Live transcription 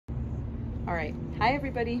All right, hi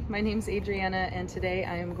everybody, my name's Adriana and today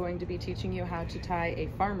I am going to be teaching you how to tie a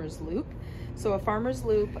farmer's loop. So a farmer's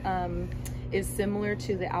loop is similar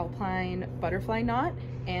to the Alpine butterfly knot,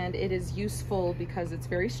 and it is useful because it's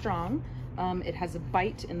very strong. It has a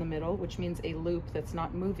bite in the middle, which means a loop that's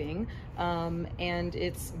not moving, and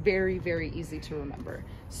it's very, very easy to remember.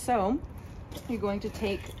 So you're going to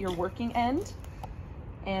take your working end,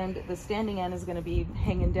 and the standing end is going to be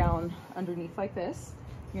hanging down underneath like this.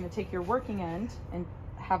 You're going to take your working end and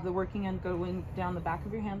have the working end going down the back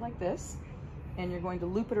of your hand like this, and you're going to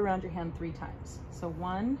loop it around your hand 3 times. So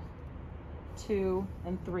 1, 2,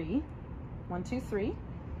 and 3. 1, 2, 3.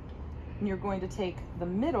 And you're going to take the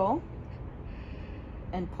middle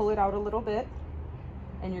and pull it out a little bit,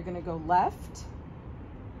 and you're going to go left,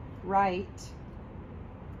 right,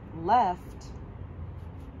 left,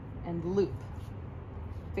 and loop.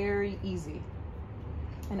 Very easy.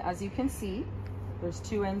 And as you can see, there's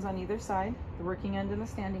 2 ends on either side, the working end and the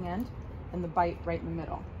standing end, and the bite right in the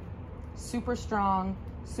middle. Super strong,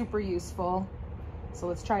 super useful. So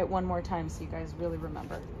let's try it one more time so you guys really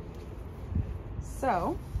remember.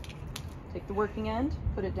 So take the working end,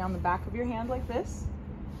 put it down the back of your hand like this,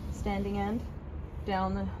 standing end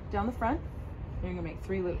down the front. You're gonna make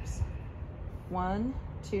 3 loops. 1,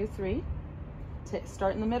 2, 3.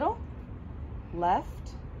 Start in the middle,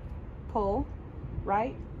 left, pull,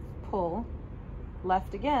 right, pull,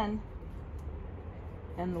 left again,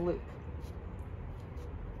 and the loop.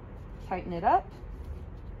 Tighten it up,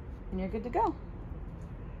 and you're good to go.